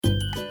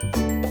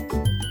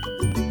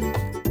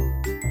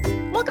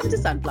Welcome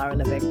to Sunflower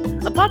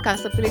Living, a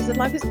podcast that believes that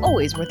life is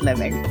always worth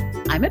living.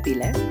 I'm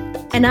Abile.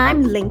 And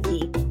I'm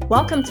Linky.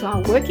 Welcome to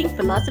our working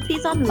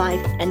philosophies on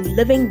life and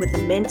living with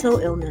mental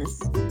illness.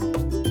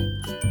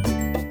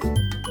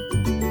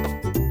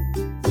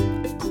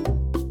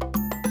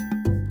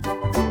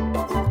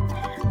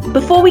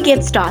 Before we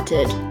get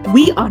started,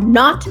 we are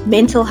not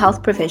mental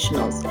health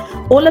professionals.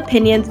 All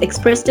opinions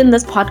expressed in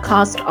this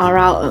podcast are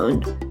our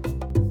own.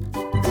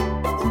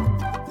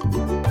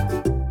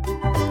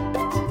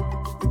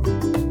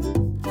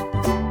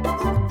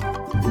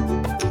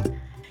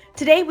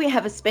 Today we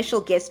have a special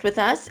guest with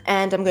us,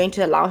 and I'm going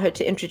to allow her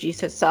to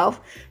introduce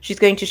herself. She's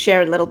going to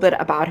share a little bit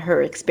about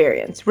her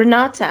experience.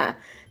 Renata,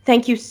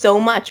 thank you so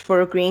much for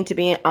agreeing to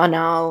be on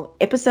our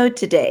episode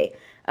today.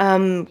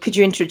 Could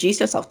you introduce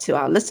yourself to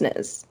our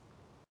listeners?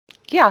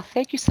 Yeah,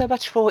 thank you so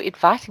much for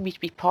inviting me to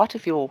be part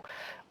of your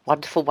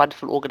wonderful,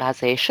 wonderful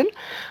organization.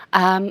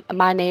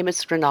 My name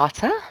is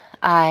Renata.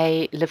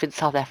 I live in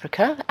South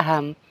Africa.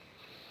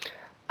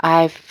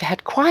 I've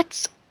had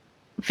quite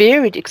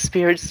varied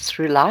experiences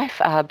through life,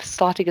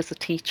 starting as a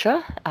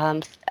teacher.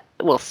 I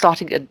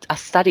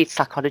studied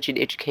psychology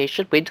and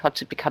education, went on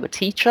to become a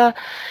teacher.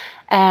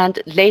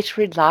 And later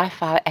in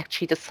life, I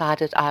actually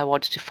decided I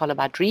wanted to follow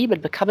my dream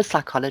and become a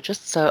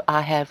psychologist. So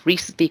I have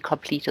recently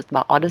completed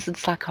my honors in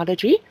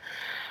psychology.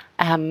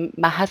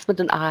 My husband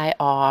and I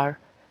are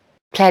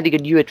planning a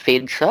new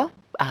adventure.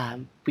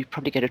 We're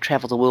probably going to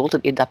travel the world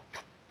and end up,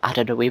 I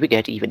don't know where we're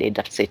going to even end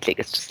up settling.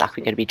 It's just like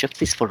we're going to be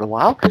gypsies for a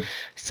while.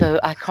 So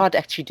I can't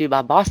actually do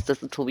my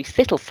master's until we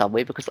settle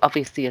somewhere, because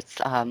obviously it's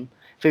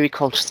very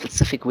culture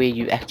specific where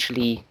you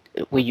actually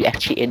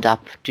end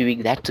up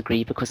doing that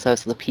degree, because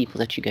those are the people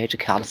that you go to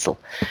counsel.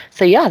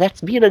 So yeah,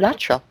 that's me in a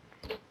nutshell.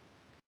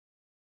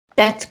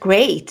 That's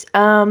great.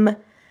 I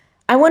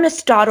want to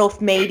start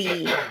off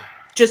maybe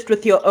just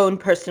with your own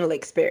personal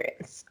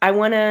experience. I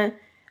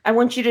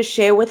want you to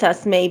share with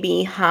us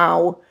maybe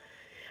how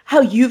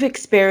you've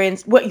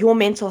experienced, what your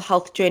mental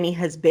health journey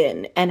has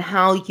been, and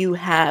how you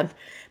have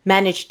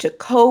managed to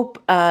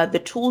cope,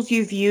 the tools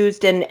you've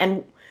used,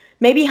 and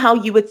maybe how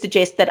you would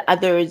suggest that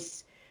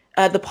others,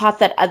 the path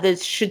that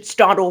others should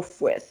start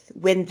off with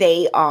when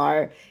they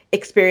are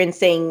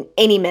experiencing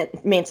any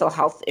mental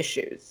health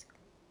issues.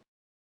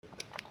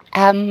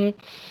 I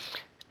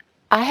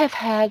have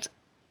had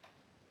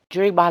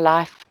during my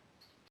life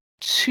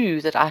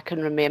two that I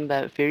can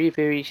remember very,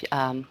 very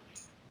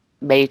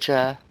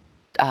major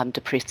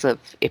depressive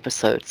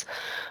episodes.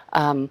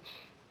 I'm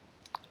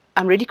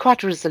really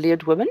quite a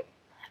resilient woman,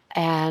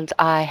 and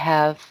I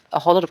have a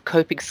whole lot of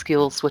coping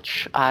skills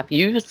which I've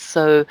used.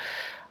 So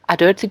I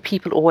don't think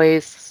people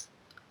always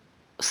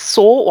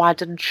saw, or I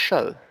didn't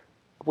show,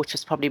 which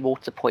is probably more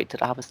to the point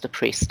that I was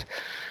depressed.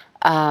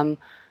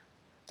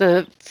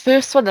 The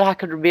first one that I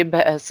can remember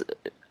as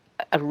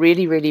a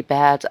really, really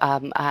bad.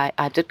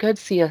 I did go and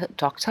see a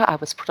doctor. I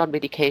was put on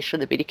medication.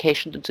 The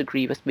medication didn't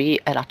agree with me,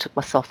 and I took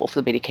myself off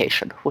the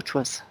medication, which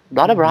was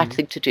not a right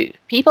thing to do.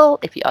 People,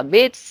 if you're on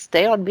meds,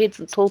 stay on meds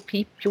until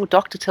your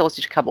doctor tells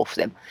you to come off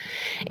them.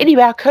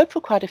 Anyway, I coped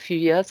for quite a few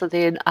years, and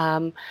then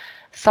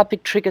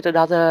something triggered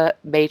another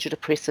major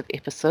depressive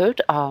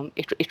episode.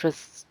 It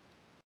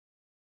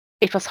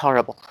was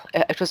horrible.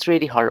 It was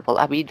really horrible.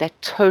 I mean, that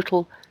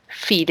total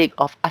feeling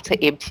of utter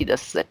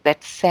emptiness,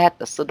 that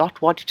sadness, the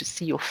not wanting to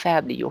see your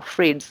family, your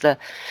friends.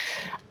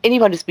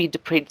 Anyone who's been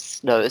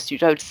depressed knows you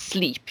don't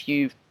sleep.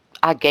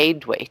 I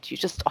gained weight. You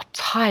just are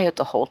tired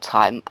the whole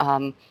time.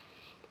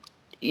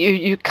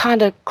 You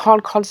kind of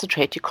can't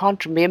concentrate. You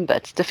can't remember.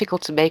 It's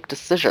difficult to make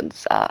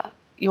decisions.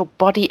 Your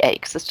body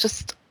aches. It's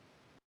just,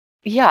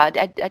 yeah,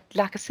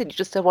 like I said, you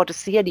just don't want to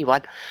see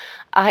anyone.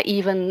 I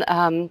even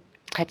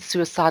had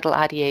suicidal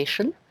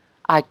ideation.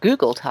 I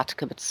Googled how to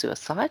commit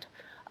suicide.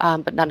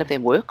 But none of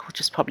them work, which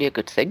is probably a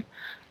good thing.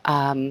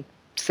 So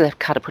that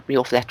kind of put me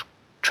off that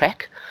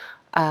track.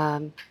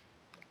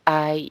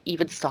 I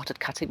even started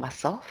cutting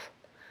myself.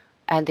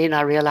 And then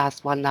I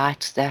realized one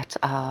night that,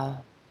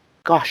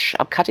 gosh,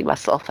 I'm cutting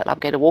myself and I'm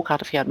going to walk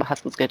out of here and my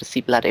husband's going to see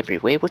blood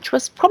everywhere, which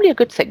was probably a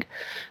good thing,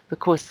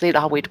 because then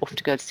I went off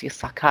to go and see a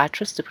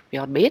psychiatrist to put me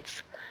on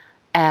meds.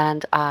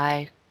 And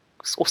I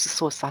also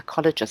saw a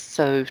psychologist.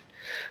 So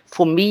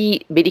for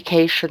me,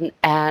 medication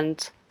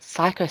and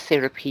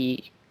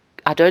psychotherapy,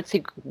 I don't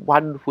think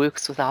one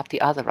works without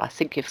the other. I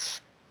think I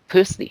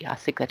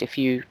think that if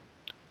you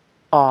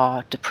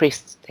are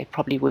depressed,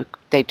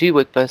 they do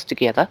work both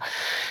together.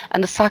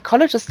 And the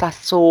psychologist I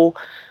saw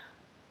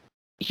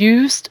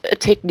used a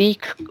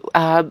technique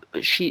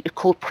she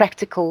called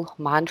practical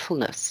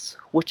mindfulness,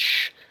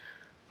 which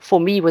for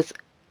me was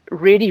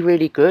really,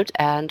 really good.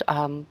 And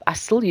I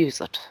still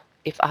use it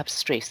if I'm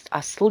stressed.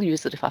 I still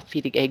use it if I'm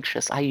feeling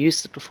anxious. I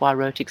used it before I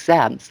wrote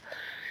exams.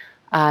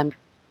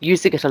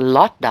 Using it a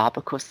lot now,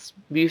 because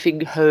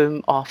moving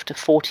home after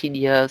 14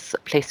 years, a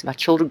place my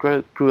children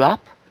grew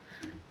up,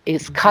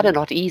 is kind of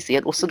not easy.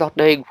 And also not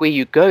knowing where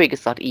you're going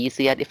is not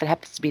easy. And if it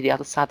happens to be the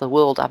other side of the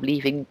world, I'm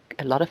leaving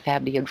a lot of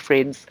family and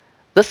friends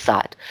this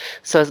side.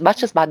 So as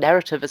much as my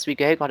narrative is we're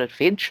going on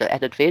adventure,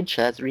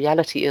 the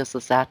reality is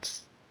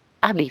that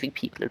I'm leaving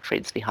people and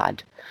friends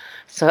behind.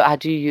 So I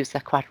do use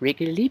that quite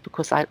regularly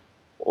because I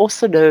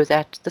also know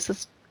that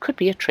could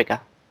be a trigger.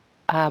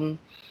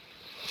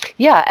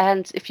 Yeah,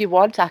 and if you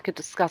want, I could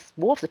discuss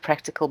more of the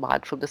practical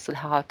mindfulness and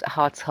how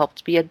it's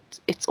helped me. And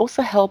it's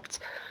also helped.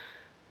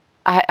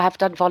 I've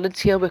done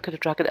volunteer work at a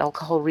drug and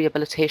alcohol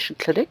rehabilitation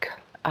clinic.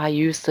 I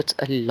used it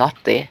a lot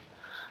there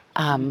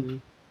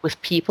with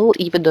people,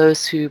 even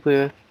those who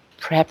were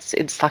perhaps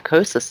in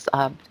psychosis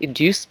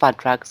induced by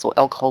drugs or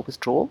alcohol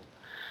withdrawal.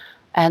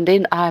 And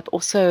then I've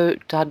also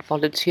done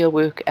volunteer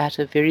work at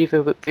a very,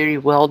 very, very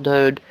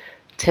well-known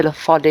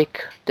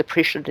telephonic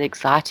depression and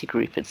anxiety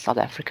group in South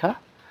Africa.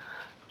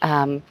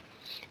 And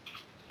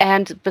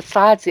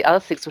besides the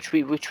other things which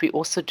we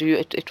also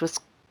do,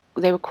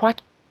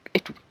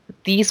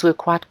 these were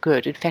quite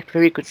good. In fact,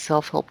 very good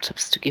self-help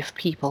tips to give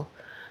people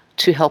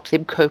to help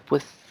them cope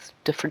with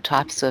different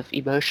types of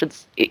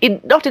emotions.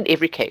 Not in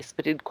every case,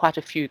 but in quite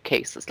a few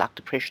cases, like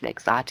depression,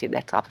 anxiety, and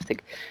that type of thing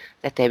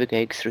that they were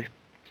going through.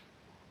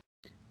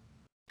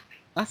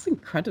 That's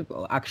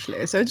incredible,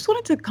 actually. So I just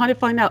wanted to kind of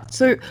find out.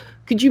 So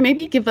could you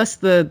maybe give us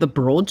the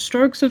broad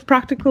strokes of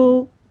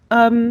practical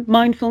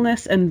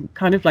mindfulness and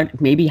kind of like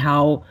maybe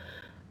how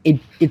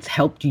it's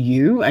helped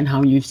you and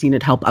how you've seen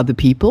it help other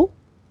people?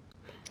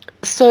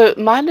 So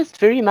mine is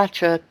very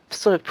much a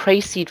sort of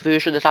pre-seed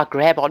version that I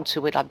grab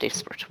onto when I'm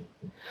desperate.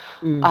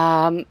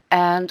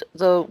 And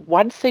the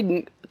one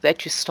thing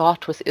that you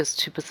start with is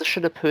to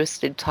position a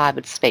person in time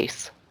and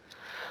space.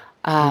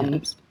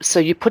 Yes.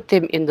 So you put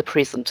them in the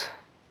present.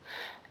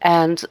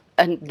 And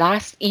a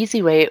nice,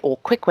 easy way or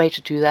quick way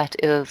to do that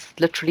is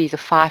literally the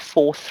 5,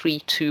 4, 3,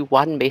 2,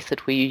 1 method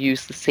where you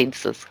use the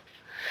senses.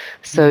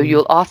 So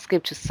you'll ask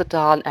them to sit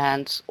down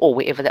or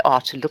wherever they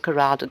are, to look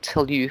around and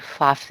tell you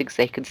 5 things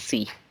they can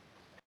see.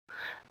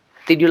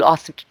 Then you'll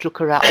ask them to look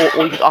around,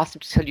 or you'll ask them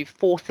to tell you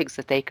 4 things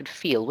that they can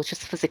feel, which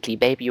is physically,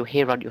 maybe your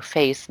hair on your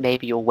face,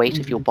 maybe your weight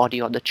of your body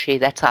on the chair,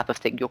 that type of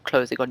thing, your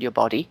clothing on your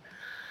body.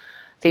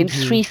 Then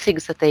 3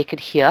 things that they can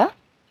hear,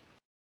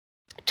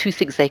 2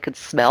 things they can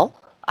smell.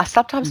 I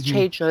sometimes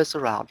change those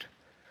around.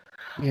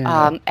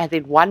 Yeah. And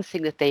then 1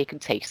 thing that they can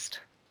taste.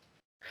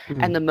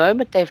 And the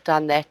moment they've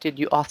done that, then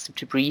you ask them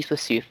to breathe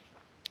with you.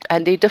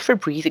 And there are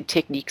different breathing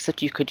techniques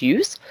that you could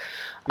use.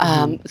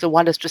 The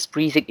one is just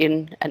breathing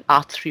in and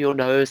out through your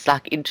nose,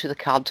 like into the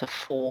count of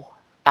 4,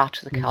 out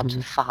to the count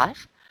of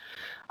 5.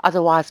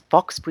 Otherwise,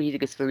 box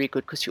breathing is very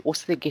good because you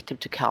also then get them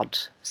to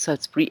count. So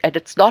and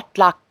it's not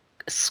like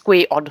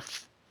square on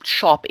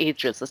sharp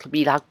edges. It'll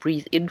be like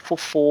breathe in for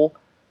 4,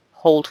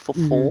 hold for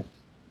 4,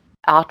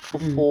 out for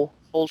 4,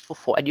 hold for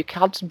 4, and you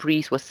count and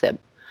breathe with them.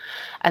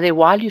 And then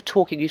while you're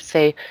talking, you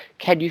say,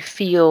 can you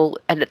feel,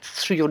 and it's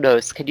through your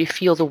nose, can you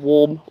feel the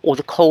warm or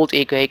the cold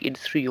air going in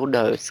through your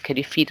nose? Can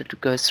you feel it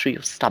goes through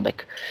your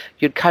stomach?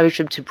 You encourage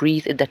them to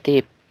breathe in that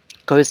air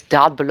goes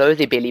down below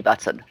their belly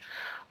button.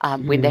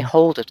 When they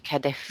hold it,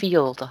 can they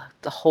feel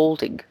the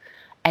holding?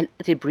 And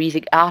then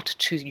breathing out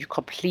to you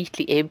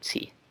completely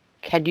empty.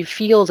 Can you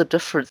feel the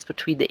difference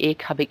between the air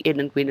coming in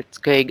and when it's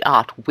going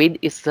out? When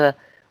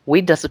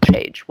does it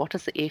change? What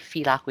does the air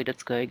feel like when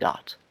it's going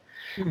out?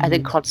 And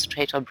then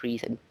concentrate on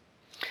breathing.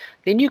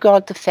 Then you go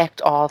on the fact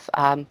of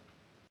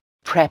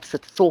perhaps the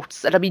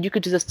thoughts, and I mean, you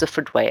could do this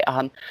different way.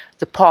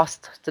 The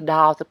past, the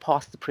now, the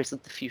past, the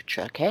present, the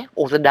future, okay?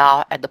 Or the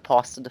now and the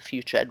past and the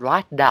future. And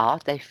right now,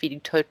 they're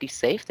feeling totally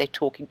safe. They're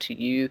talking to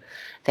you.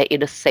 They're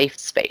in a safe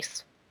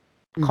space.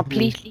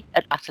 Completely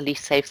and utterly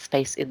safe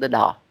space in the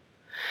now.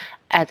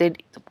 And then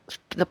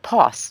the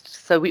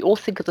past. So we all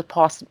think of the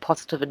past in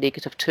positive and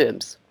negative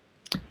terms.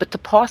 But the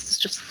past is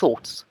just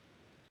thoughts.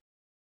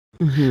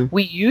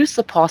 We use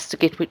the past to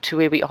get to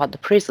where we are in the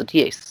present,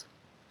 yes.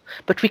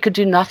 But we can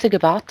do nothing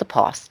about the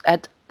past.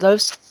 And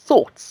those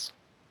thoughts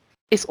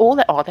is all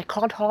they are. They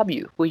can't harm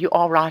you where you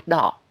are right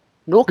now.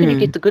 Nor can you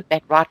get the good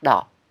back right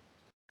now.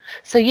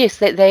 So yes,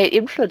 they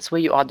influence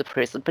where you are in the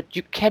present, but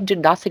you can do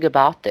nothing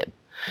about them.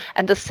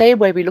 And the same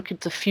way we look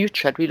into the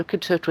future, and we look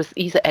into it with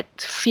either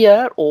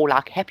fear or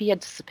like happy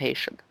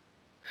anticipation.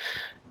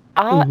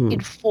 Our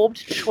informed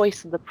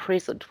choice in the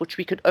present, which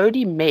we can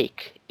only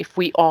make if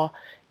we are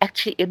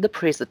actually in the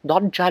present,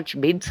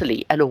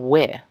 non-judgmentally and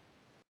aware,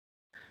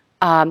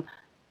 then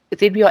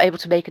we are able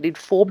to make an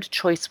informed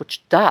choice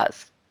which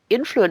does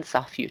influence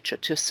our future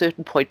to a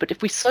certain point. But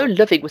if we're so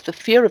living with the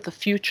fear of the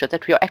future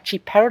that we are actually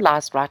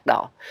paralyzed right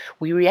now,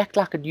 we react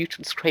like a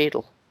Newton's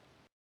cradle.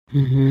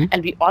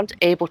 And we aren't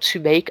able to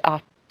make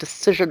our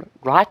decision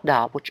right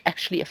now, which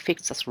actually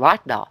affects us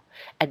right now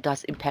and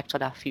does impact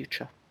on our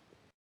future.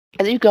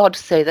 And then you go on to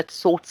say that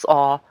thoughts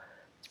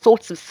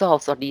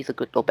themselves are neither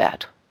good nor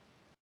bad.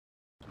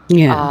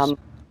 Yes.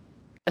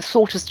 A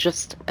thought is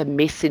just a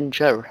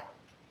messenger.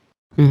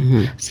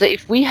 So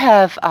if we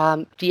have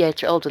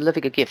DHL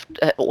delivering a gift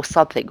or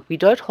something, we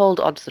don't hold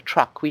onto the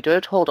truck, we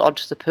don't hold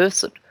onto the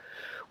person,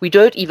 we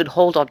don't even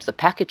hold onto the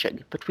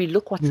packaging, but we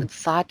look what's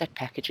inside that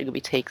packaging and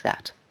we take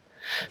that.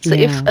 So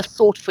if a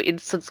thought, for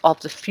instance, of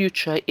the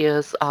future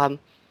is,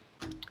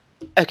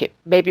 okay,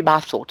 maybe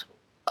my thought,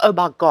 oh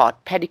my God,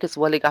 panic is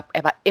welling up,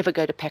 am I ever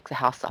going to pack the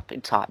house up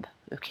in time?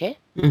 Okay?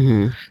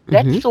 Mm-hmm.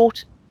 That Mm-hmm.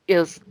 thought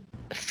is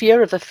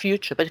fear of the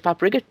future, but if I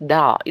bring it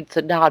now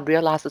into now and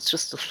realize it's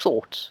just a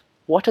thought,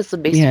 what is the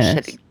message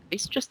telling Yes. me?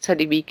 It's just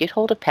telling me get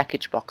hold of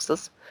package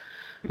boxes,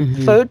 Mm-hmm.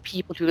 phone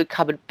people who can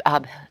come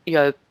and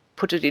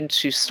put it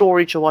into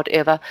storage or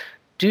whatever.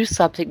 Do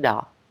something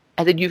now,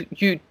 and then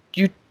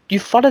you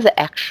follow the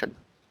action.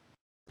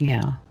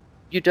 Yeah.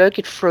 You don't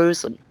get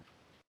frozen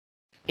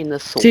in the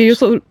So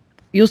thought.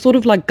 you're sort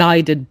of like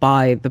guided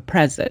by the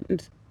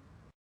present,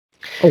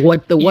 or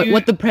You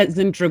what the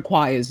present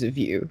requires of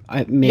you.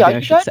 Yeah, Maybe I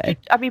you should don't. say.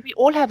 I mean, we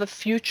all have a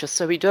future,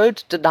 so we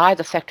don't deny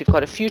the fact we've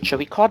got a future.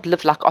 We can't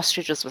live like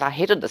ostriches with our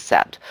head in the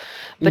sand.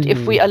 But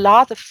if we Mm-hmm.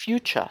 allow the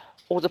future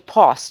or the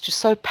past to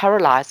so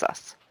paralyze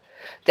us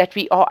that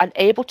we are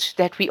unable to,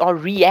 that we are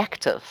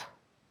reactive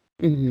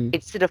Mm-hmm.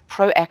 instead of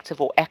proactive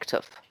or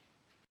active,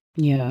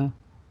 Yeah.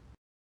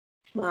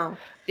 Wow.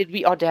 then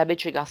we are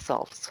damaging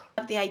ourselves.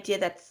 The idea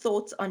that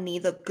thoughts are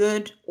neither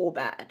good or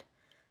bad.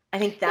 I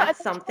think Yeah, and that's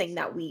something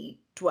that we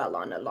dwell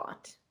on a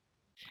lot.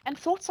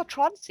 thoughts are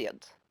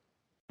transient.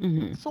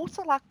 Mm-hmm. Thoughts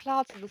are like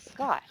clouds in the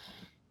sky.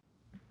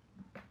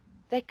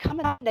 They come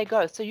and they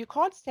go. So you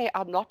can't say,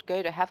 I'm not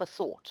going to have a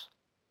thought.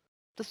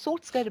 The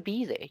thought's going to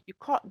be there. You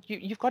can't.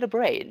 You've got a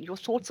brain. Your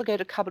thoughts are going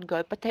to come and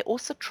go, but they're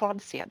also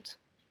transient.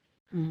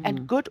 Mm-hmm.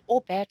 And good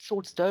or bad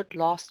thoughts don't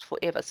last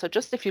forever. So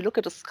just if you look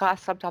at the sky,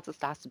 sometimes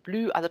it's nice and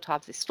blue, other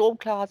times there's storm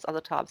clouds,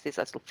 other times there's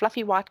those little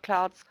fluffy white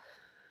clouds,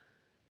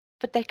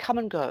 but they come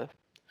and go.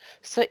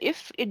 So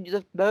if in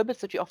the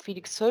moments that you are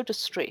feeling so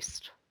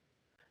distressed,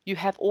 you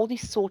have all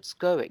these thoughts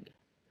going,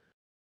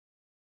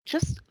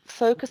 just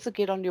focus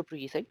again on your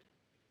breathing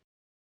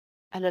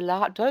and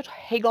don't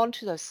hang on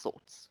to those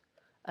thoughts.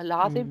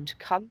 Allow them Mm-hmm. to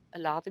come,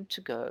 allow them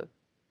to go,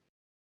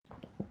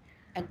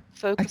 and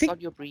I focus think on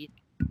your breathing.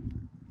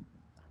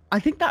 I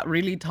think that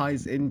really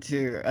ties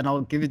into, and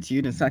I'll give it to you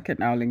in a second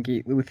now,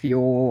 Linky, with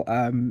your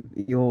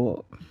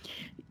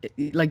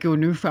like your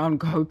newfound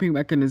coping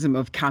mechanism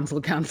of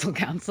cancel, cancel,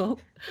 cancel.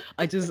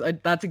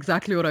 That's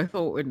exactly what I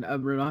thought when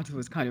Renata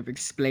was kind of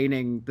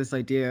explaining this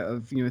idea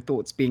of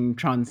thoughts being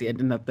transient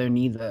and that they're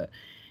neither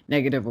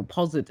negative or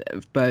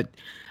positive. But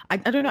I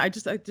don't know. I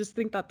just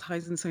think that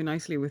ties in so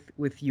nicely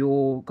with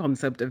your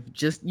concept of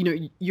just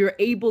you're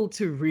able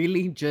to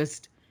really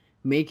just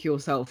make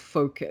yourself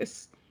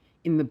focus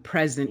in the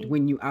present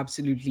when you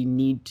absolutely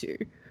need to.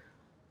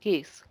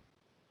 Yes,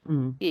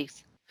 Mm.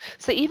 yes.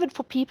 So even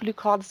for people who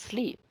can't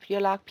sleep,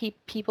 you're like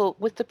people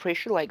with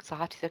depression or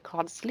anxiety that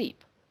can't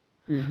sleep.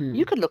 Hmm.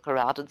 You can look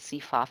around and see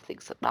 5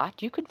 things at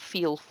night. You can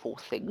feel 4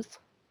 things.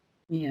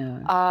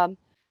 Yeah. Um,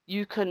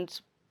 you can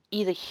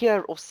either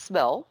hear or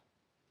smell.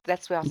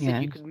 That's where I said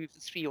you Yes. can move the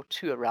 3 or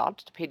 2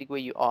 around, depending where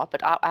you are.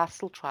 But I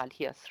still try and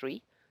hear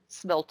 3.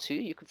 Smell 2.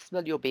 You can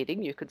smell your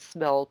bedding. You can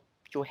smell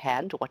your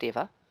hand or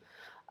whatever.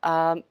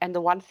 And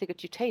the one thing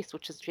that you taste,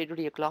 which is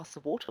generally a glass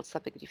of water or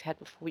something that you've had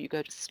before you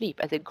go to sleep,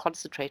 and then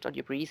concentrate on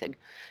your breathing.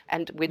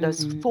 And when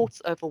those Mm.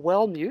 thoughts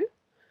overwhelm you,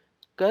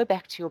 go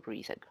back to your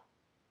breathing.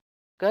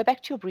 Go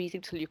back to your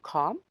breathing till you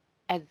calm.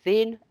 And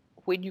then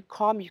when you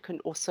calm, you can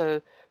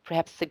also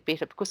perhaps think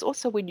better. Because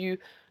also when you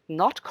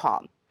not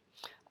calm,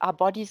 our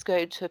bodies go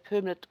into a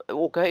permanent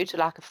or go into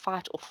like a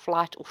fight or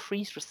flight or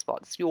freeze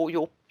response,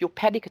 your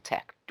panic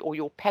attack or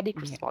your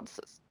panic Yeah.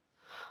 responses.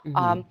 Hmm.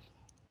 Um,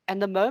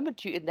 and the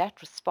moment you're in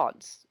that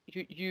response,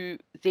 you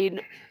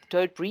then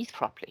don't breathe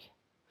properly.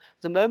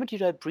 The moment you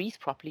don't breathe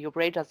properly, your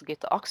brain doesn't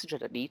get the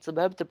oxygen it needs. The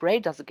moment the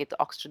brain doesn't get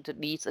the oxygen it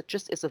needs, it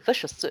just is a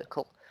vicious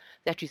circle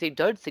that you then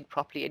don't think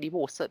properly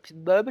anymore. So the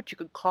moment you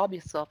can calm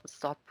yourself and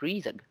start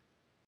breathing,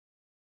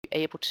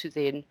 you're able to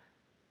then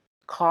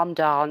calm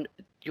down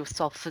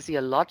yourself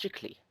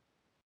physiologically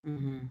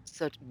Hmm.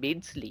 so that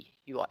mentally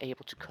you are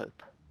able to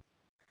cope.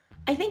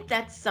 I think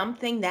that's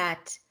something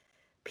that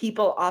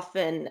people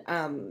often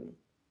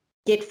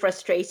get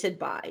frustrated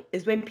by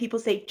is when people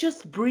say,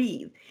 just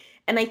breathe.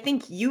 And I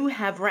think you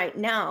have right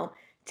now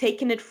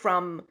taken it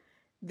from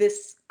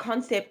this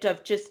concept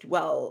of just,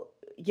 well,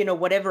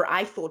 whatever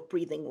I thought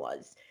breathing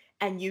was.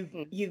 And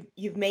Mm.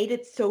 you've made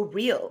it so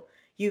real.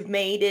 You've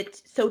made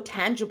it so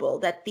tangible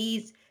that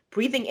these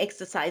breathing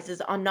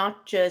exercises are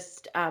not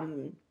just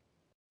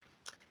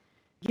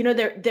you know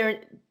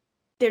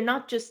they're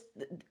not just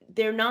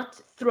they're not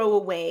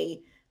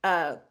throwaway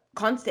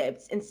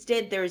concepts.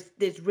 Instead,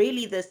 there's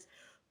really this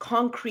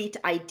concrete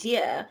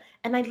idea.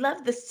 And I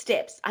love the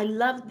steps. I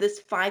love this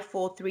 5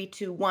 4 3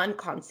 2 1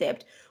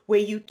 concept where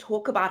you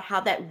talk about how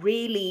that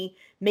really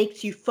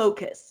makes you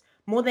focus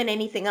more than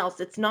anything else.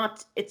 It's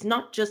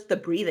not just the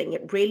breathing.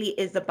 It really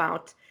is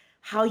about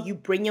how you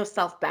bring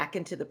yourself back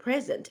into the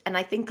present. And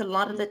I think a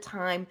lot of the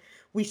time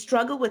we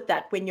struggle with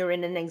that when you're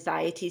in an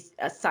anxiety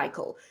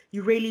cycle.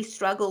 You really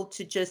struggle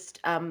to just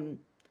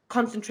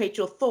concentrate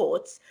your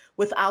thoughts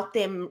without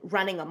them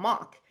running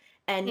amok.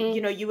 And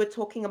Mm. you were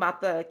talking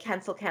about the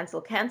cancel,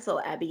 cancel, cancel,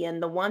 Abby.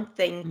 And the one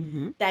thing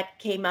Hmm. that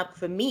came up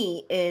for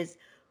me is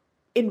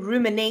in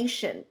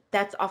rumination.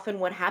 That's often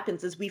what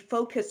happens is we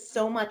focus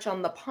so much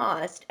on the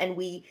past and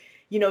we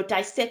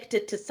dissect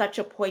it to such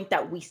a point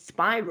that we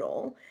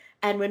spiral.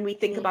 And when we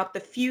think about the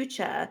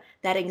future,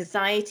 that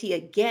anxiety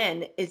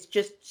again is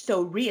just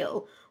so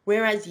real.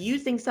 Whereas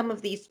using some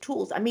of these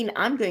tools, I mean,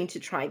 I'm going to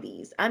try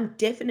these. I'm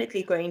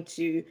definitely going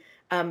to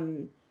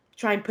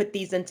try and put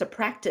these into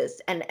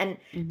practice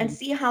and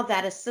see how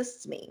that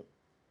assists me.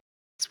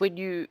 When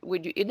you're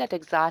in that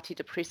anxiety,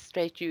 depressed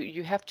state,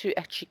 you have to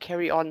actually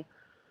carry on.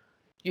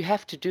 You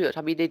have to do it.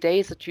 I mean, there are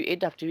days that you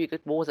end up doing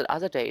it more than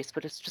other days,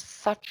 but it's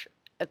just such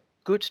a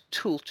good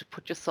tool to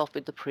put yourself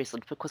in the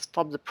present, because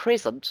from the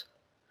present,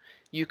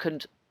 you can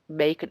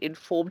make an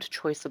informed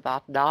choice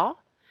about now,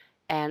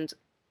 and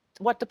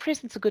what the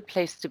present's a good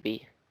place to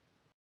be.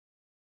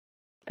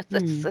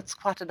 It's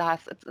quite a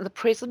nice. The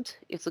present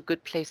is a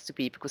good place to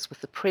be, because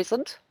with the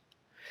present,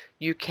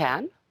 you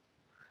can,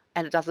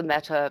 and it doesn't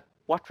matter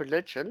what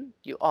religion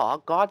you are,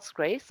 God's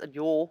grace and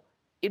your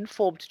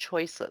informed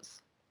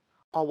choices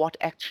are what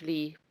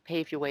actually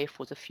pave your way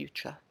for the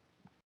future.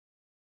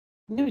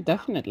 No,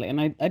 definitely.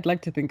 And I'd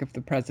like to think of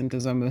the present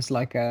as almost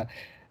like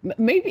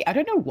maybe, I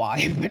don't know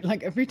why, but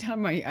like every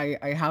time I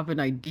have an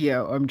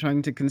idea or I'm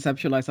trying to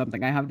conceptualize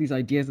something, I have these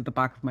ideas at the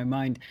back of my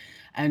mind.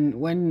 And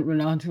when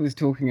Renata was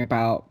talking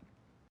about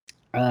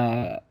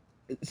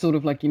sort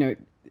of like,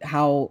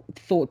 how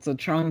thoughts are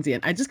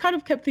transient, I just kind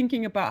of kept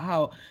thinking about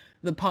how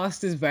the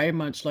past is very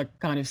much like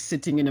kind of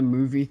sitting in a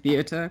movie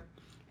theater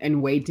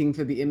and waiting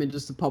for the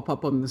images to pop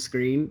up on the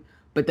screen.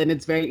 But then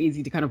it's very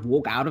easy to kind of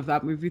walk out of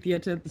that movie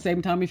theater at the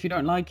same time if you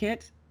don't like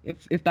it,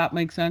 if that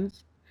makes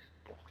sense.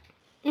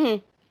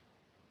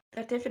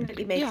 That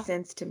definitely makes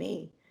sense to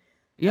me.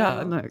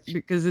 Yeah, no,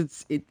 because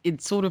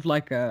it's sort of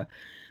like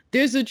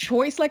there's a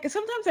choice. Like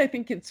sometimes I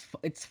think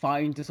it's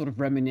fine to sort of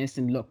reminisce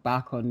and look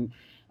back on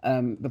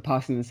the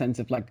past in the sense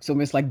of like it's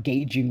almost like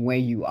gauging where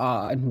you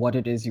are and what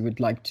it is you would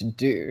like to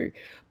do.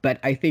 But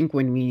I think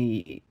when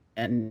we've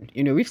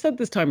said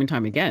this time and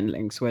time again,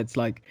 Links, where it's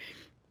like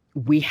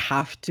we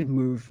have to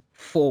move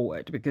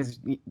forward because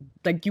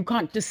like you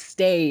can't just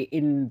stay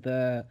in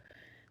the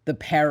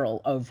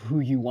peril of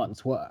who you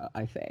once were.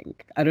 I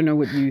think. I don't know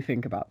what you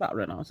think about that,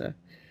 Renata.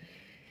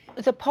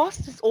 The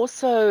past is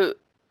also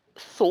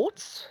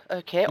thoughts,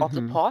 okay, of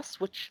the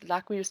past, which,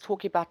 like we was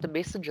talking about the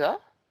messenger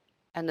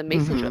and the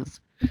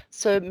messages.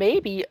 So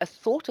maybe a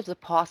thought of the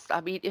past,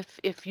 I mean,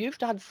 if you've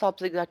done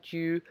something that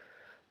you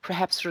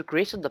perhaps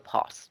regret in the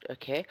past,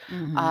 okay,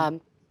 I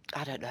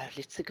don't know,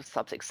 let's think of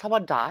something.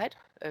 Someone died,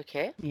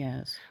 okay,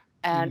 Yes.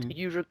 and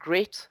you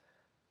regret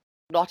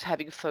not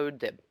having phoned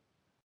them.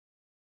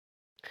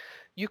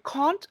 You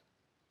can't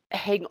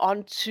hang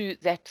on to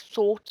that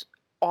thought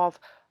of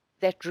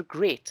that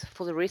regret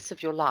for the rest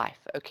of your life,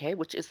 okay,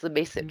 which is the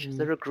message.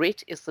 The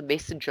regret is the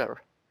messenger.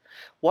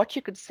 What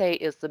you could say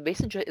is the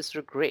messenger is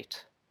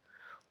regret.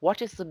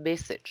 What is the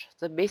message?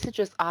 The message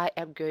is I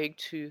am going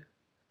to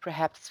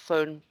perhaps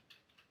phone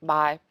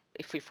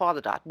if your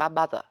father died, my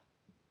mother,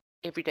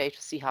 every day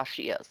to see how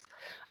she is.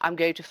 I'm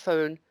going to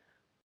phone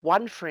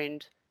one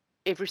friend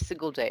every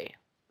single day.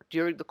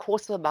 During the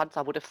course of a month,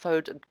 I would have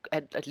phoned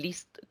and at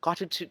least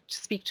gotten to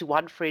speak to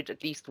one friend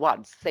at least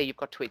once. Say you've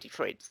got 20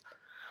 friends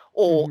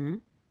or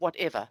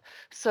whatever.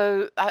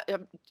 So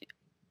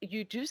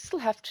you do still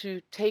have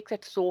to take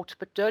that thought,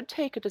 but don't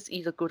take it as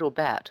either good or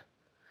bad.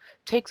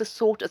 Take the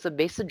thought as a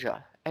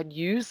messenger and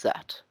use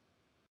that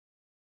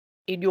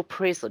in your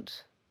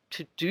present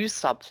to do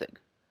something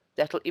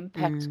that will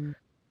impact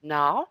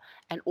now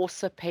and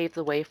also pave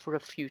the way for a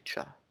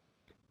future.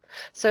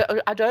 So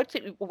I don't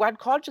think one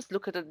can't just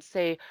look at it and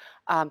say,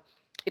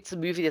 it's a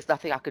movie, there's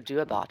nothing I could do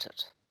about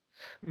it.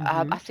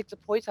 I think the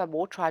point I'm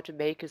more trying to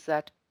make is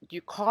that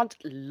you can't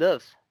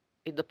live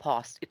in the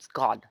past, it's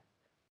gone.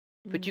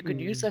 But you can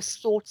use those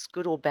thoughts,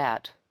 good or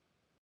bad.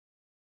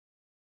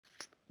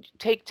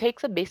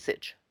 Take the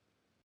message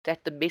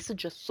that the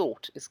messenger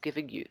thought is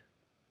giving you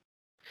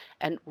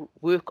and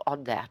work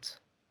on that.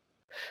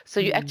 So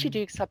you're actually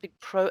doing something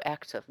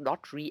proactive,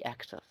 not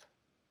reactive.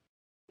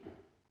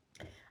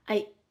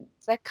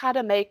 That kind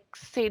of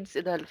makes sense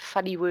in a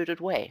funny worded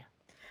way.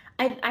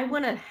 I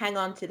want to hang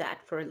on to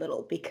that for a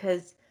little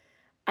because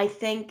I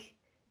think,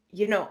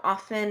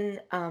 often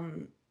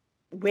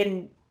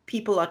when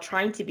people are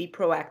trying to be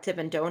proactive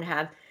and don't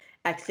have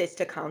access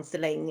to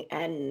counseling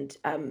and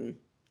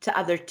to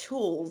other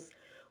tools,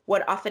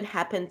 what often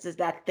happens is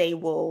that they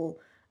will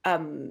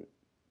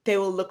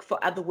look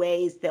for other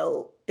ways.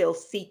 They'll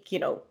seek,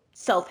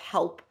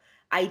 self-help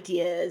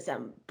ideas,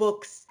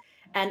 books,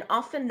 and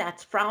often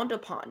that's frowned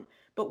upon.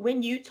 But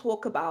when you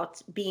talk about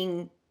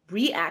being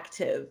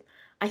reactive,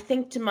 I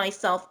think to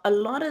myself, a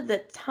lot of the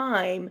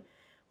time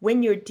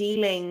when you're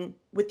dealing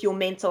with your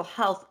mental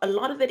health, a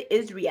lot of it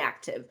is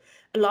reactive.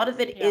 A lot of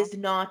it is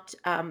not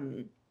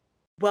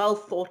well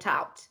thought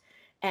out.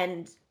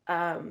 And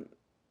I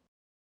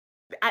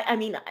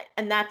mean,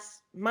 and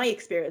that's my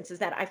experience, is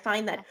that I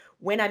find that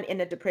when I'm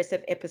in a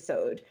depressive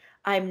episode,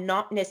 I'm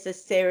not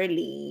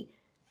necessarily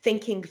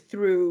thinking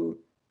through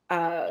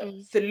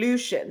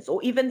solutions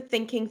or even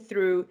thinking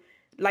through,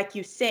 like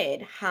you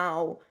said,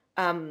 how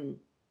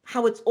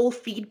it's all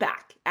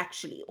feedback.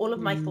 Actually, all of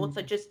my thoughts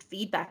are just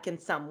feedback in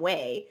some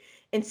way,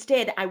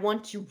 Instead, I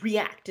want to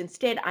react.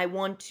 Instead, I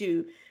want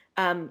to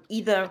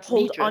either It's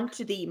hold knee-jerk. on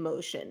to the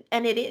emotion.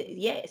 And it is,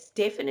 yes,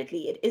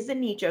 definitely, it is a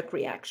knee-jerk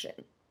reaction.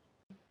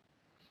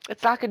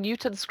 It's like a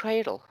Newton's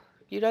cradle.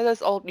 You know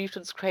those old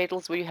Newton's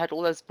cradles where you had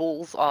all those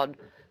balls on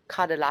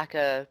kind of like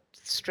a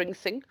string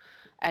thing?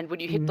 And when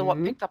you hit the one,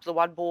 Mhm. picked up the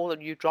one ball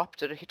and you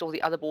dropped it, it hit all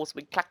the other balls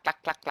with clack,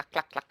 clack, clack, clack,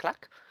 clack, clack,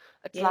 clack.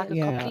 It's like Yes. a Yeah.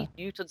 complete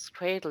Newton's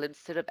cradle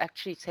instead of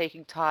actually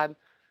taking time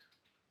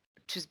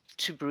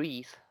to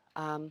breathe.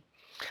 Um,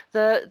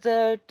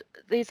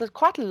 there's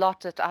quite a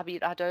lot that, I mean,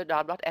 I don't know,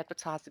 I'm not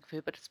advertising for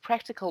it, but it's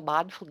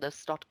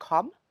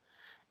practicalmindfulness.com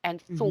and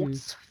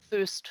Mhm.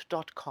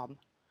 thoughtsfirst.com.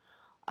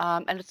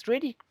 And it's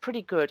really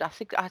pretty good. I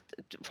think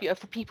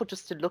for people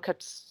just to look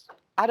at,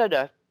 I don't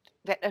know,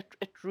 that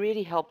it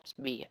really helped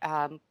me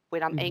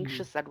when I'm Mhm.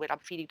 anxious and when I'm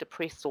feeling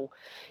depressed or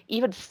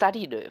even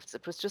study nerves.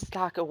 It was just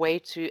like a way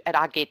to, and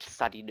I get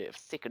study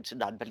nerves, second to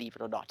none, believe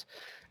it or not.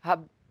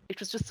 It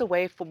was just a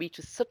way for me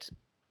to sit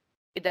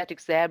in that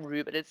exam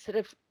room and instead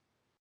of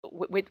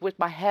with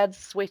my hands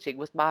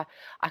sweating,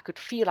 I could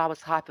feel I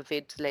was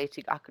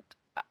hyperventilating.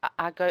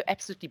 I go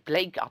absolutely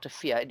blank out of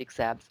fear in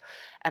exams,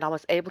 and I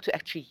was able to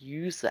actually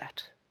use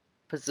that,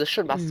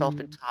 position myself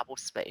in Mm. time or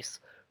space,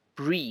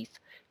 breathe,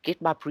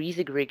 get my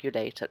breathing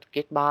regulated,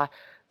 get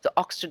the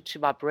oxygen to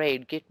my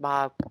brain, get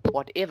my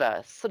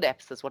whatever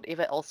synapses,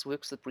 whatever else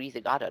works with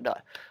breathing. I don't know.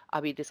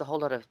 I mean, there's a whole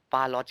lot of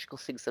biological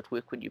things that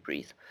work when you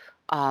breathe.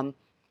 Um,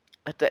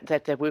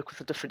 that they work with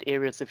the different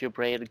areas of your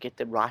brain and get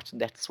them right,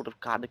 and that sort of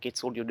kind of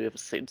gets all your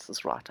nervous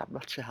senses right. I'm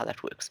not sure how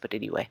that works, but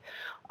anyway,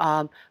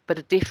 but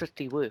it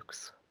definitely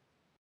works.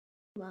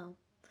 Wow.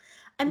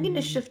 I'm going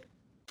to Mhm. shift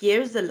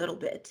gears a little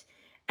bit,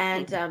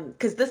 and Mm.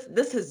 because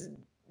this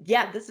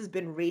has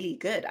been really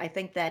good. I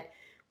think that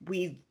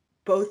we've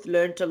both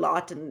learned a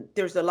lot, and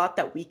there's a lot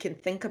that we can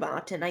think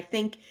about. And I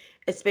think,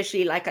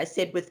 especially like I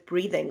said with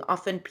breathing,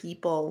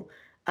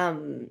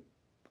 um,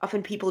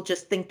 often people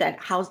just think that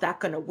how's that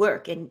going to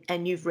work,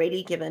 and you've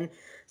really given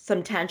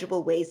some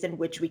tangible ways in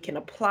which we can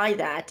apply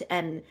that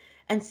and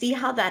see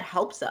how that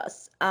helps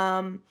us.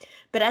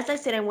 But as I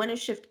said, I want to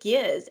shift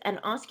gears and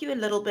ask you a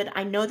little bit.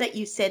 I know that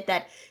you said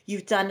that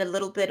you've done a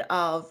little bit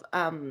of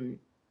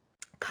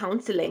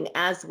counseling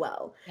as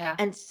well. Yeah.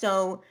 And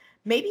so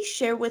maybe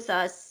share with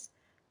us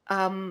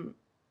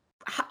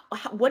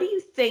what do you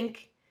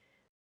think?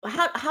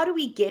 How do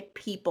we get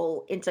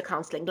people into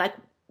counseling? Like,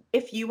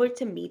 if you were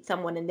to meet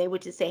someone and they were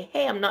to say,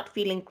 "Hey, I'm not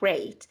feeling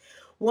great,"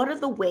 what are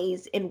the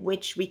ways in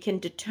which we can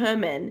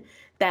determine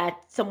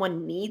that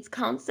someone needs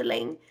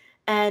counseling?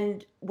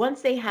 And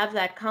once they have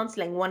that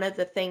counseling, one of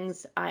the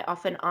things I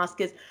often ask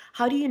is,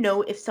 how do you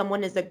know if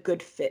someone is a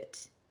good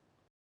fit?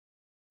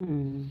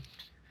 Mm.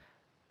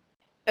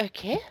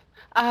 Okay.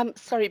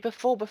 Sorry,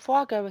 before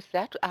I go with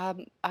that,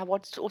 I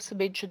wanted to also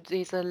mention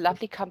there's a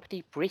lovely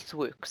company,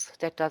 Breathworks,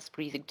 that does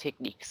breathing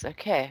techniques.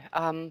 Okay.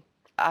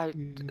 I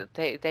Mm.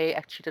 they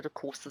actually did a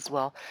course as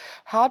well.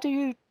 How do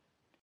you?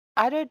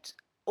 I don't.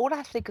 All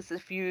I think is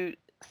if you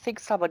think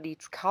someone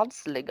needs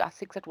counseling, I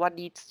think that one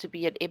needs to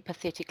be an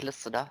empathetic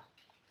listener,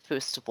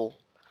 first of all.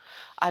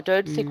 I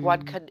don't think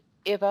one Mm. can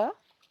ever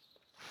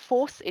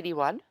force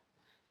anyone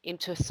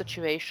into a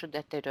situation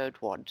that they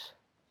don't want.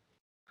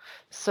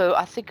 So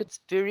I think it's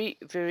very,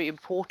 very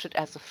important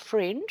as a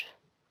friend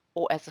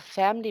or as a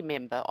family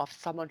member of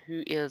someone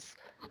who is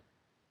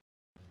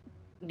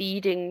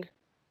needing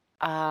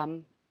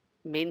um,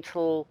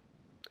 mental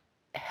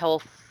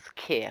health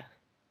care,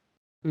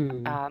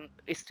 Mm.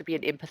 is to be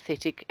an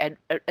empathetic and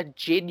a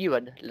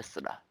genuine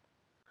listener.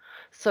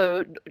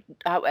 So,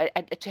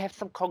 and to have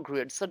some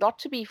congruence. So, not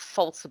to be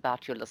false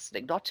about your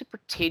listening, not to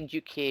pretend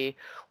you care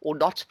or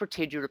not to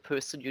pretend you're a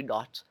person you're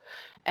not,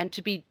 and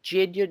to be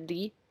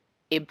genuinely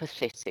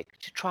empathetic,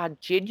 to try and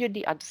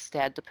genuinely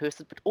understand the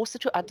person, but also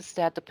to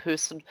understand the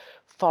person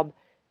from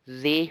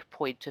their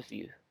point of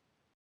view.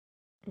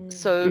 Mm,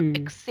 So, Mm.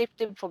 accept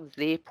them from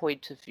their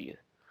point of view.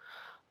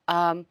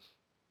 Um,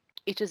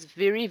 it is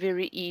very,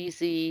 very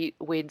easy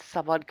when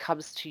someone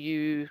comes to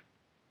you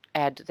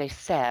and they're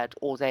sad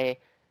or they're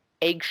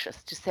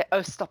anxious to say,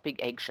 oh, stop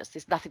being anxious.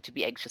 There's nothing to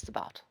be anxious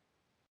about.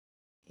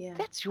 yeah.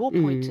 That's your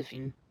point of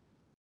view. Mm.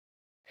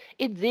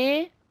 In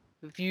their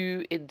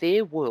view, in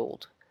their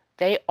world,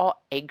 they are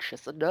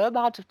anxious. And no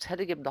amount of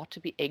telling them not to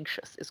be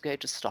anxious is going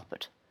to stop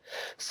it.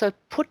 So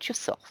put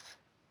yourself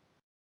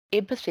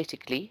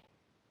empathetically,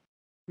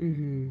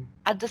 Mhm.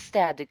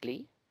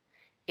 understandingly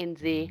in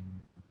their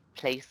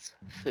place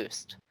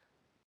first.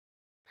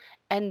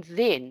 And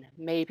then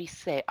maybe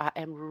say, I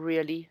am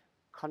really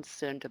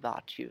concerned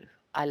about you.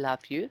 I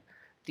love you.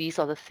 These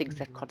are the things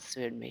that Mhm.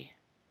 concern me.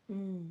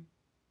 Mm,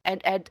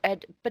 And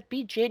but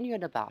be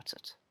genuine about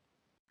it.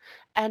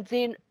 And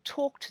then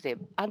talk to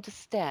them,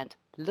 understand,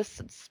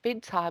 listen,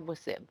 spend time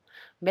with them,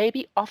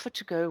 maybe offer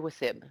to go with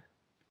them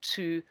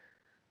to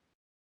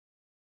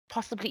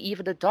possibly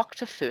even a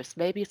doctor first.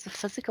 Maybe it's a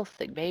physical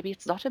thing, maybe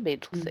it's not a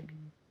mental thing.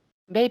 Mhm.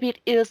 Maybe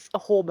it is a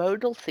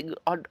hormonal thing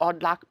on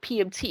like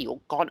PMT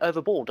or gone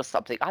overboard or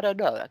something. I don't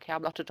know. Okay,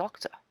 I'm not a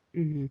doctor.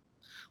 Mhm.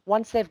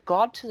 Once they've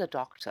gone to the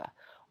doctor,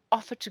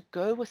 offer to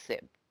go with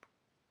them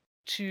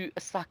to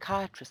a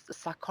psychiatrist, a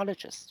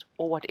psychologist,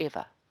 or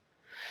whatever.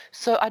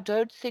 So I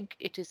don't think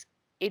it is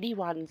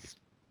anyone's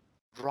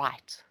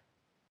right,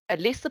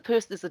 unless the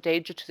person is a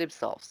danger to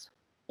themselves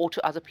or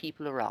to other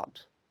people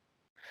around,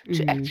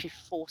 to actually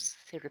force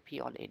therapy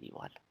on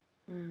anyone.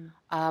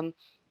 Um,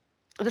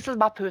 this is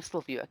my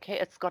personal view, okay?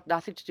 It's got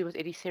nothing to do with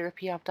any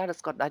therapy I've done.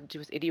 It's got nothing to do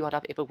with anyone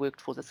I've ever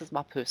worked for. This is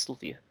my personal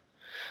view.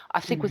 I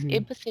think with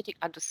empathetic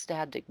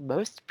understanding,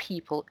 most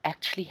people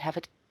actually have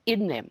it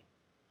in them,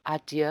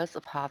 ideas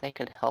of how they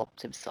can help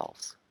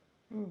themselves.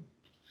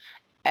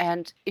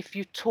 And if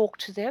you talk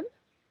to them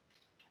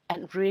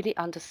and really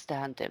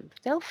understand them,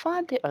 they'll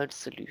find their own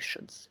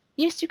solutions.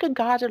 Yes, you can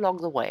guide along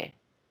the way,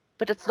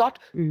 but it's not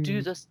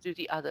do this, do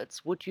the other.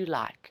 It's would you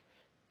like?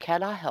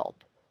 Can I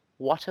help?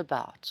 What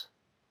about?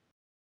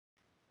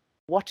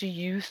 What do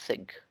you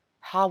think?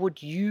 How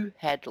would you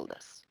handle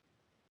this?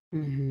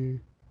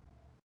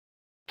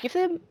 Give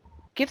them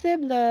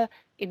the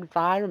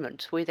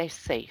environment where they're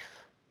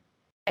safe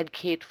and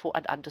cared for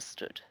and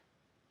understood.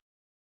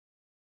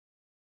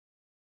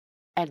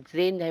 And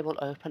then they will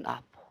open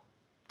up.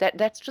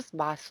 That's just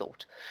my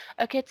thought.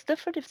 Okay, it's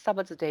different if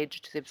someone's a danger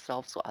to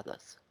themselves or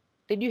others.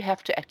 Then you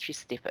have to actually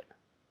step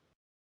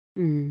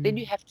in. Then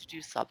you have to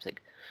do something.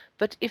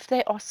 But if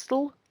they are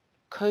still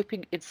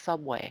coping in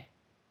some way,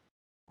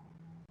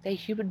 they're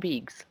human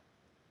beings.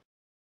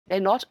 They're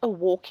not a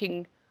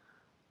walking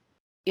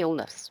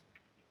illness.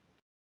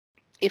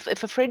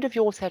 If a friend of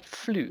yours had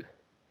flu,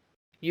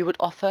 you would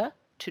offer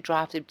to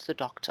drive them to the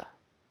doctor.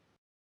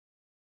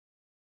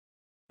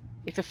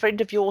 If a friend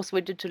of yours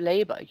went into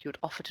labor, you would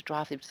offer to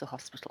drive them to the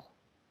hospital.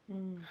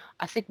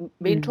 I think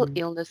mental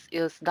illness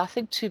is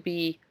nothing to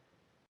be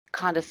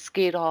kind of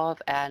scared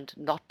of and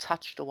not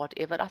touched or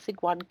whatever. I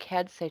think one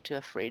can say to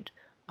a friend,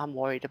 I'm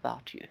worried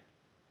about you.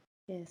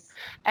 Yes.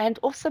 And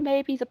also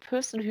maybe the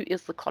person who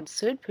is the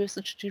concerned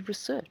person should do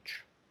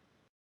research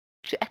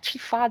to actually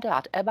find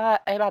out, am I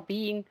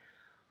being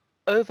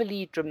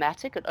overly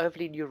dramatic and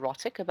overly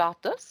neurotic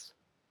about this?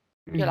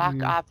 You're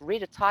like, I've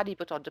read a tiny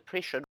bit on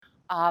depression.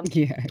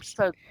 Yes.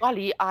 So,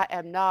 golly, I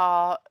am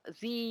now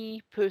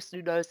the person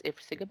who knows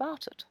everything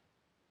about it.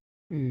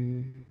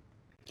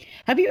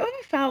 Have you ever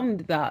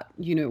found that,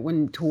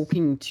 when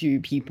talking to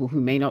people who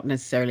may not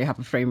necessarily have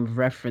a frame of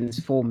reference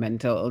for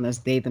mental illness,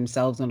 they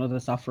themselves are not a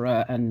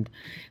sufferer and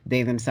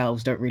they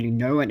themselves don't really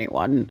know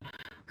anyone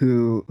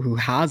who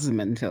has a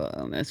mental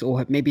illness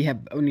or maybe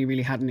have only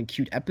really had an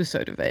acute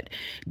episode of it?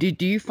 Do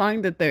you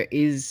find that there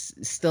is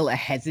still a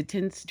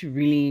hesitance to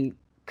really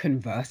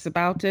converse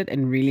about it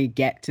and really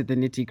get to the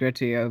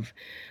nitty-gritty of,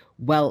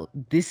 well,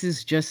 this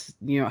is just,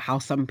 how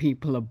some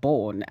people are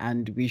born,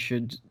 and we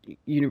should,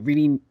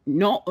 really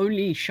not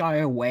only shy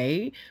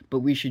away, but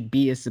we should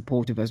be as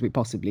supportive as we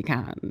possibly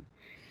can?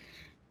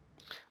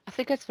 I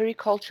think it's very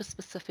culture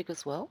specific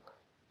as well.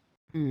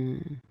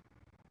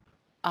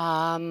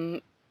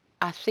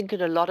 I think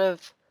in a lot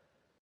of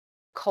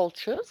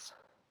cultures,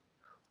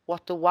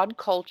 what the one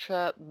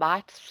culture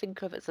might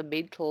think of as a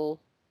mental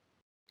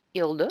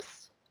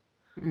illness,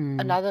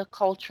 another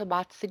culture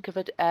might think of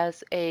it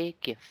as a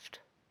gift.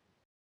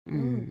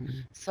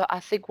 So I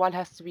think one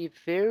has to be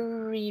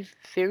very,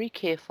 very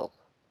careful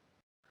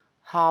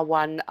how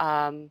one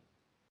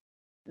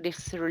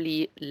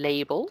necessarily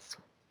labels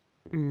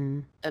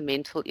a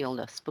mental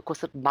illness,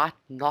 because it might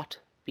not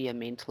be a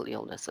mental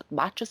illness. It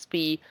might just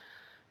be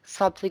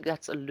something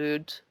that's a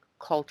learned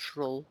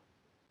cultural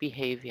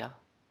behavior.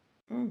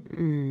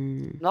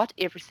 Not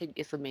everything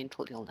is a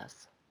mental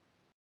illness.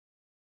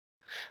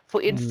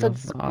 For I love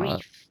instance,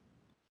 that.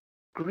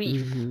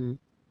 grief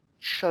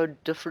shown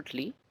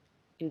differently.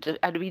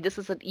 I mean, this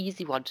is an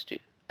easy one to do,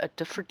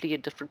 differently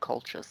in different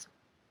cultures.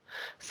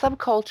 Some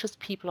cultures,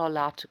 people are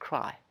allowed to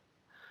cry.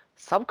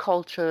 Some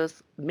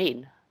cultures,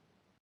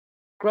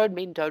 grown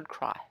men don't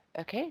cry.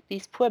 Okay,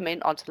 these poor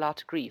men aren't allowed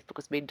to grieve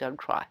because men don't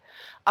cry.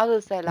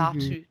 Others, they're allowed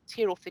to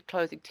tear off their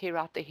clothing, tear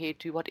out their hair,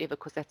 do whatever,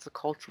 because that's a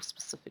cultural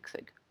specific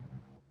thing.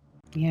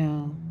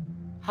 Yeah.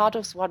 How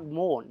does one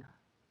mourn?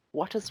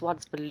 What is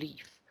one's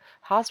belief?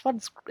 How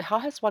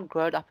has one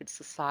grown up in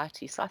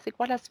society? So I think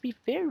one has to be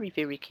very,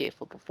 very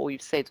careful before you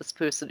say this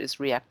person is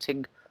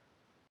reacting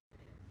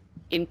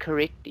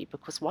incorrectly,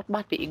 because what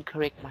might be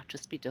incorrect might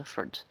just be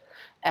different.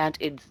 And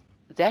in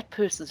that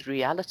person's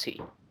reality,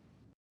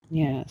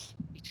 Yes.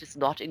 it is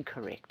not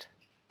incorrect.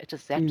 It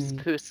is that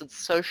person's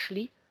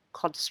socially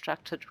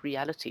constructed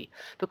reality.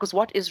 Because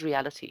what is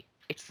reality?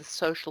 It's the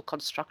social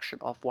construction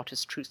of what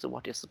is truth and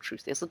what isn't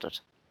truth, isn't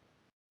it?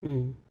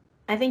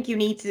 I think you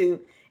need to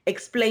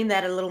explain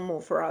that a little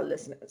more for our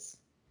listeners.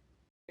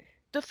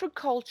 Different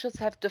cultures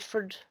have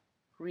different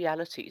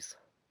realities,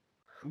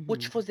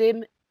 which for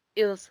them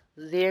is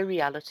their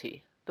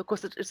reality,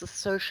 because it is a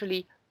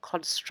socially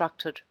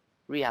constructed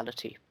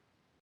reality.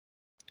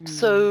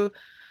 So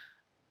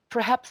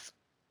perhaps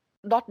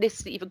not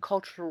necessarily even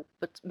cultural,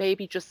 but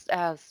maybe just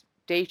as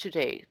day to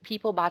day,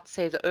 people might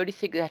say the only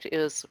thing that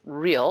is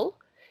real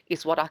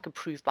is what I can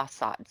prove by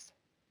science.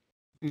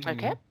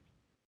 Okay?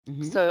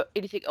 So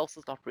anything else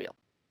is not real.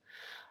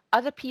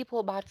 Other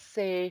people might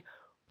say,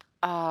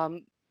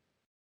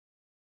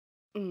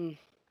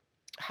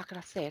 how can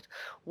I say it?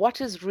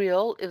 What is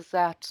real is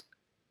that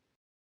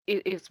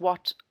it is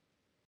what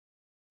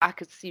I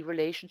could see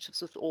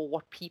relationships with, or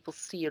what people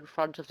see in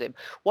front of them.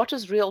 What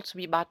is real to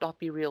me might not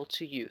be real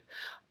to you.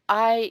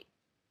 I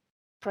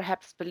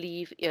perhaps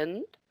believe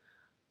in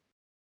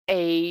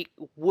a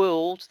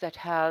world that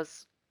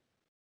has,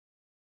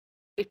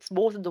 it's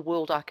more than the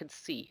world I can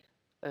see.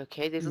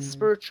 Okay, there's a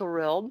spiritual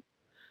realm,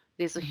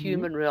 there's a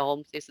human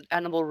realm, there's an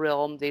animal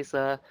realm, there's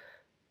a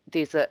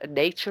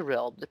nature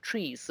realm, the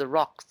trees, the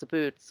rocks, the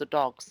birds, the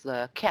dogs,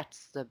 the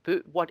cats,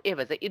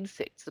 whatever, the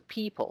insects, the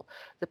people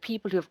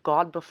who have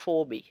gone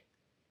before me.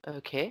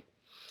 Okay,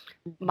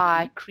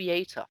 my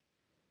creator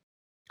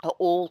are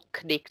all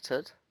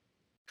connected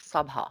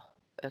somehow.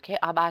 Okay,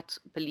 I might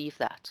believe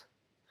that.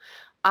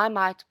 I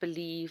might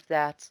believe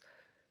that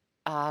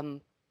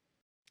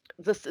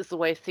this is the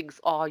way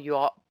things are. You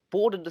are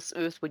born in this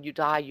earth. When you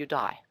die, you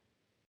die.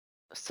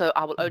 So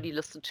I will only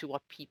listen to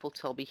what people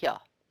tell me here.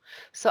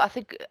 So I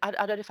think I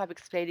don't know if I'm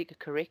explaining it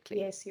correctly.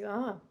 Yes, you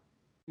are.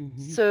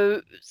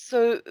 So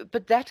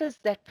but that is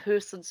that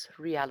person's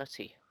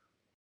reality.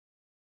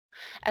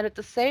 And in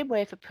the same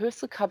way, if a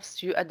person comes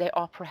to you and they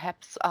are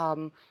perhaps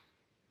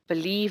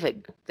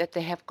believing that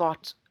they have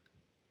got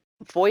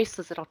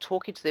voices that are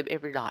talking to them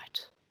every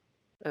night,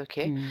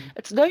 okay,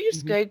 it's no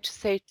use going to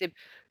say to them,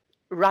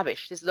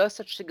 rubbish, there's no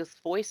such thing as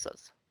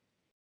voices.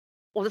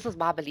 Or this is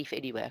my belief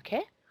anyway,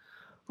 okay?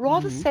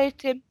 Rather say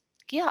to them,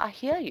 yeah, I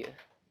hear you.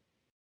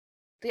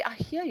 I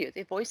hear you.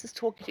 Their voice is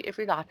talking to you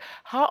every night.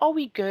 How are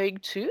we going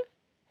to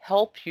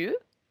help you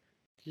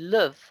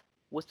live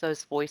with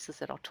those voices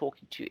that are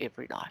talking to you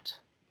every night?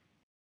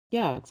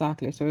 Yeah,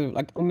 exactly. So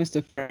like almost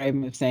a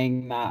frame of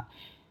saying that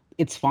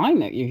it's fine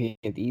that you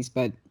hear these,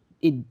 but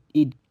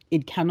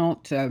it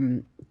cannot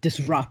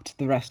disrupt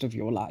the rest of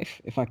your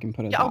life, if I can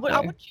put it Yeah, that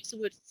I way. would use the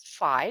word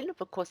fine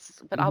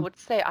but I would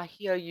say I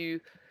hear you.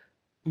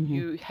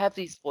 You have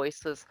these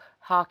voices.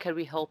 How can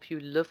we help you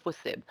live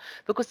with them?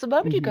 Because the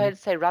moment you go and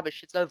say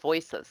rubbish, it's no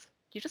voices.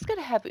 You're just going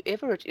to have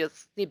whoever it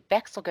is, their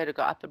backs are going to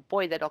go up, and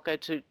boy, they're not going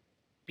to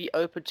be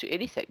open to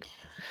anything.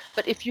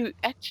 But if you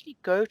actually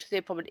go to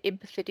them from an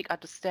empathetic,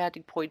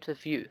 understanding point of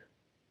view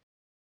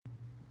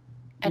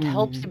and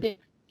help them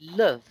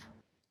live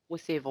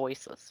with their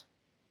voices,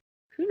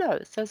 who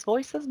knows? Those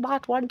voices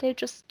might one day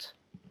just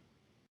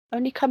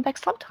only come back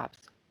sometimes.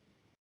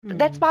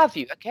 That's my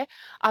view, okay?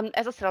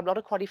 As I said, I'm not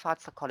a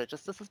qualified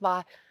psychologist. This is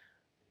my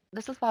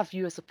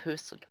view as a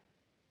person.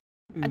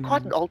 And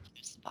quite an old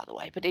person, by the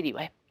way. But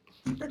anyway.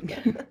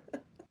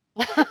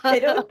 I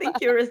don't think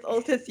you're as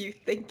old as you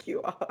think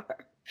you are.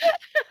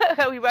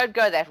 We won't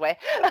go that way.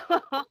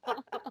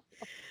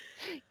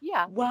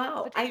 Yeah.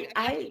 Wow. But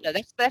anyway,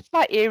 that's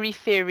my airy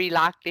fairy,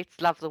 like let's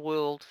love the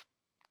world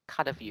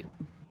kind of view.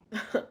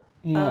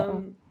 Yeah.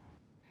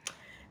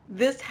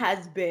 This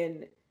has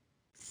been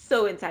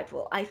so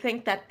insightful. I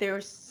think that there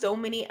are so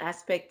many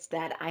aspects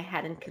that I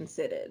hadn't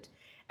considered.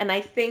 And I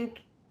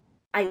think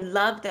I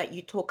love that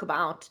you talk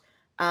about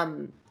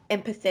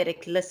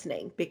empathetic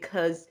listening,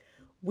 because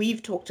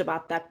we've talked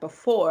about that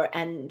before,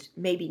 and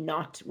maybe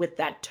not with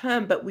that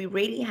term, but we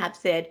really have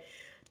said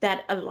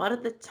that a lot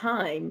of the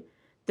time,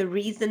 the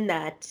reason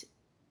that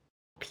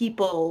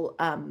people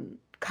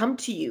come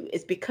to you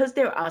is because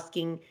they're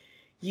asking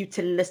you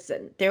to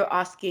listen. They're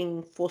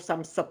asking for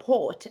some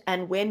support.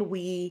 And when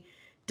we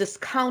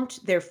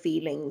discount their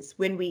feelings,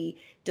 when we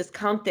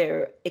discount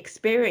their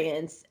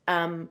experience,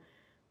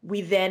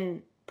 we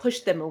then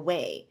push them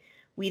away.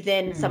 We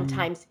then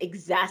sometimes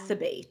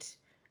exacerbate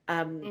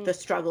the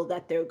struggle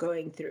that they're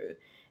going through.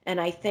 And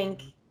I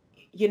think,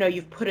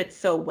 you've put it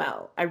so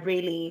well. I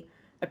really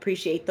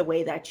appreciate the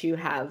way that you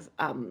have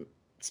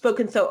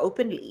spoken so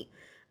openly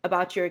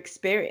about your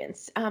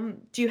experience.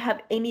 Do you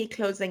have any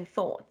closing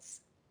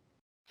thoughts?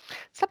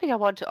 Something I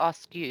want to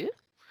ask you.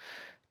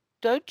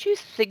 Don't you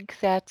think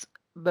that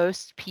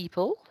most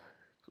people,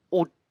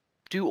 or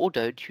do or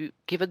don't you,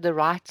 given the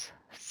right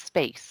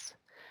space,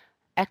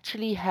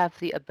 actually have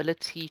the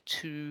ability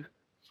to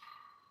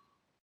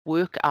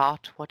work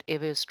out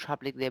whatever is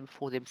troubling them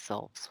for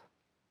themselves?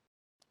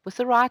 With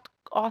the right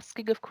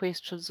asking of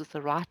questions, with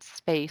the right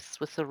space,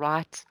 with the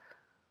right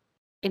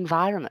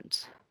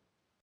environment.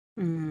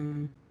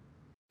 And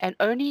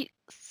only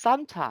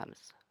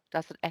sometimes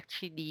does it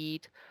actually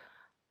need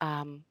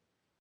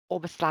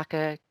almost like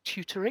a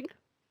tutoring.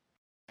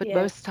 But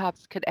most Yes.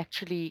 times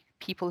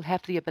people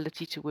have the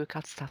ability to work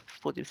out stuff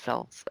for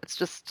themselves. It's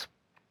just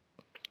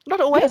not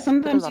Yeah, always,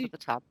 but a lot of the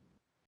time.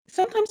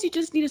 sometimes you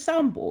just need a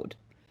soundboard.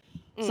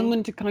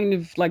 Someone to kind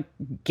of like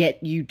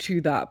get you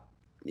to that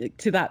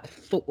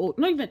thought, or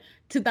not even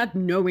to that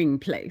knowing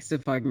place,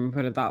 if I can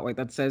put it that way,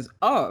 that says,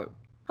 oh,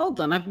 hold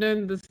on, I've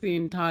known this the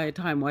entire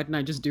time, why didn't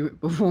I just do it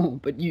before?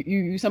 But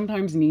you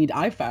sometimes need,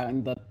 I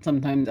found that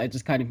sometimes I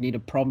just kind of need a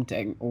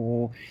prompting,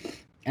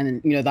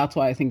 and that's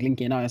why I think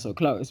Linky and I are so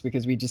close,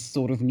 because we just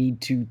sort of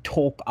need to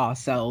talk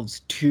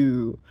ourselves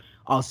to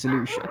our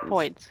solutions.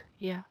 Point,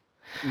 yeah.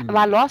 And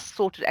my last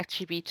thought would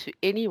actually be to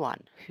anyone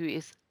who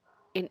is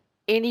in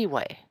any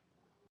way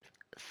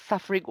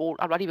suffering, or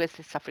I'm not even going to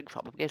say suffering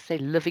from, I'm going to say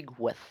living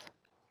with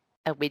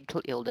a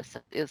mental illness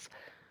is,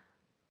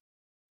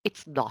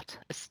 it's not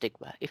a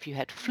stigma. If you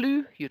had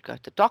flu, you'd go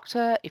to the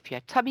doctor. If you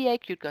had tummy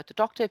ache, you'd go to the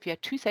doctor. If you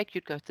had toothache,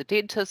 you'd go to the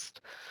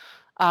dentist.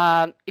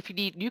 If you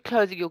need new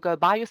clothing, you'll go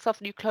buy yourself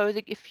new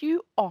clothing. If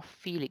you are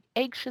feeling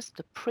anxious,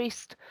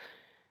 depressed,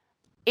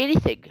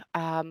 anything,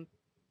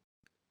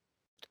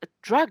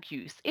 drug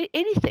use,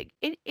 anything,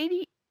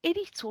 any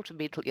sort of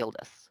mental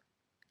illness,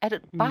 and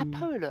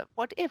bipolar,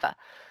 whatever,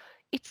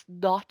 it's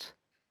not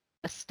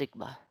a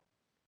stigma.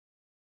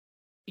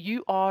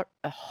 You are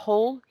a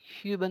whole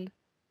human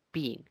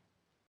being,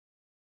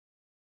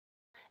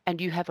 and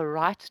you have a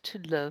right to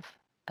live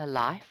a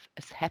life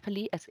as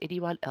happily as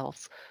anyone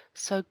else.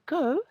 So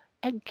go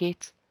and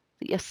get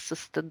the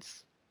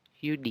assistance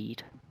you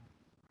need.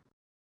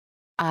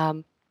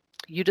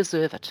 You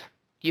deserve it.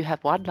 You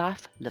have one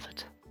life, live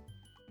it.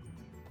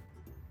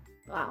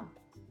 Wow.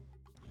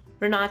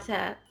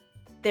 Renata,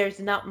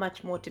 there's not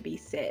much more to be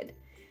said.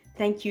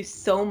 Thank you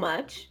so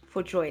much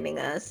for joining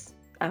us.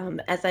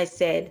 As I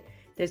said,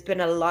 there's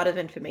been a lot of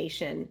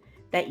information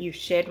that you've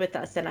shared with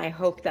us, and I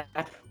hope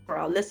that for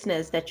our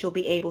listeners that you'll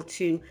be able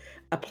to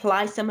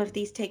apply some of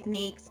these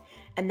techniques,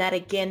 and that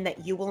again,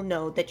 that you will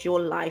know that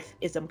your life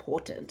is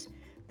important.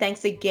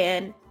 Thanks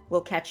again.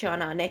 We'll catch you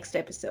on our next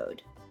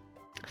episode.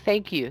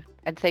 Thank you,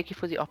 and thank you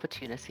for the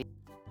opportunity.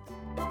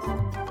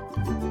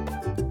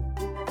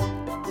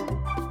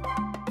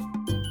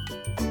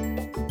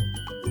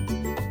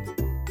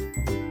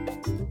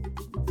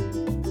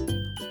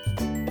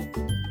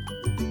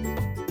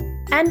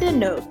 And a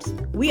note,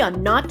 we are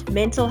not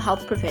mental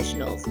health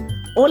professionals.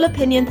 All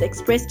opinions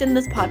expressed in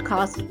this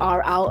podcast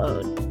are our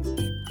own.